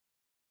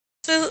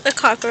is a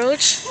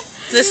cockroach.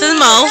 This is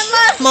Mo.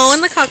 Mo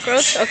and the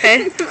cockroach.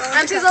 Okay.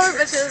 Aunties over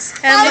bitches.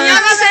 And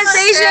Yummy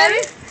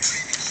sensation.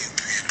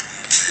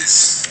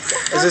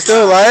 Is it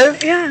still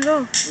alive? yeah,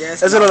 no.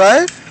 Is it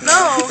alive?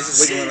 No. This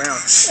is wiggling around.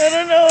 I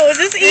don't know.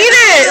 Just eat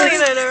it.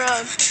 Swinging it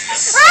around.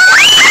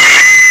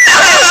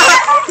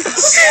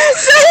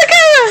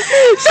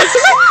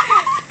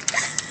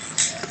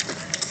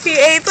 He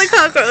ate the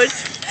cockroach.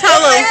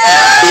 Tell him.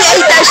 He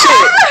ate that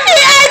shit.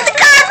 He ate the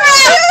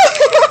cockroach.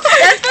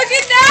 That's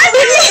fucking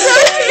nasty.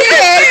 He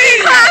ate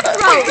the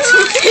cockroach.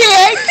 He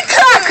ate the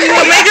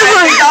cockroach. Make us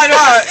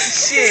look.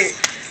 Shit.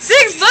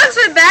 $6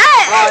 for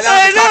that.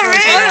 I know,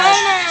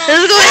 right?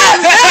 Let's go ahead.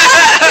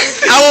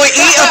 I will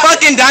eat a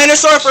fucking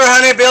dinosaur for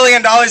 $100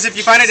 billion. If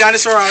you find a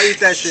dinosaur, I'll eat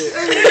that shit.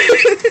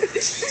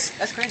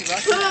 That's crazy, bro.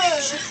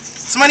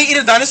 Somebody eat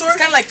a dinosaur? It's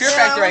kind of like Fear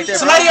Factor right there,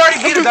 bro. Somebody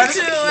already ate a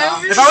dinosaur?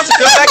 If I was a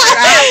Fear Factor,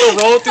 I have to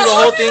roll through the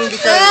whole thing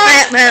because...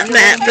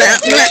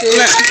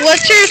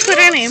 What's your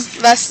Twitter name?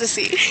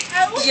 Vestasy.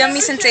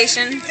 Yummy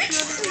sensation.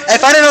 Hey,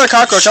 if I didn't know the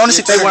cockroach, I want to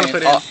see if they want to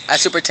put it in.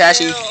 That's super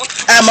tashy.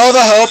 Hey, Mo the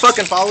hoe,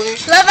 fucking follow me.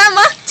 Love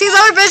Emma. Tease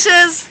over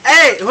bitches.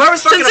 Hey,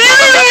 whoever's fucking a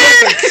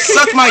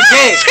suck my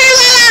dick.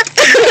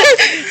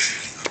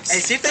 Hey,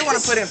 see if they want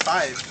to put in 5.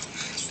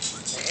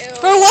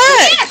 For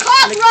what? A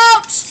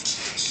cockroach.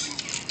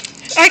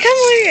 I can't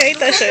believe you ate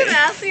that shit.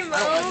 Nasty, Mo.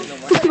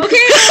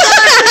 Okay.